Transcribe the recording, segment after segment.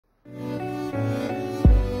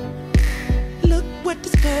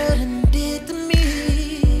this girl done did to me.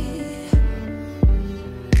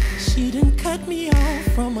 She done cut me off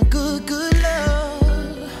from a good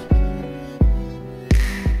love.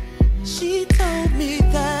 She told me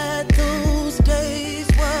that those days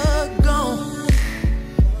were gone.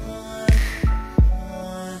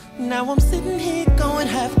 Now I'm sitting here going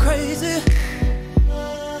half crazy,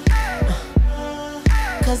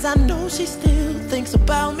 'cause I know she still thinks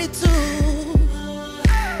about me too.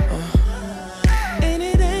 And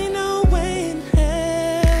it ain't no way in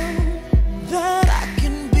hell that I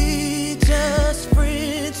can be just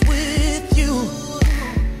friends with you.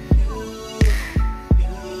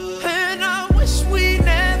 And I wish we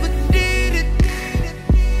never did it.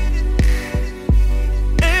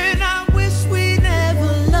 And I wish we never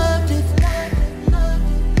loved it.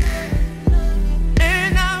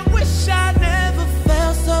 And I wish I never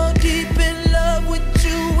fell so deep in love with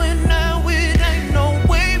you. And now it ain't no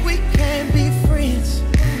way we can be friends.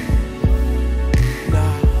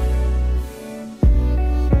 Nah.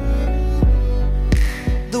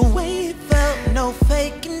 The way it felt, no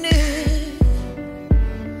faking it.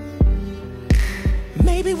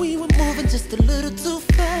 Maybe we were moving just a little too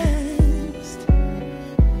fast,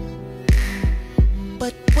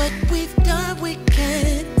 but what we've done, we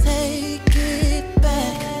can't take it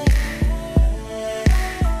back.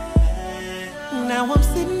 Now I'm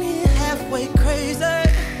sitting here halfway crazy,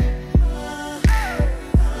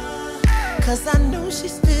 'cause I know she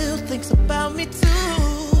still thinks about me too.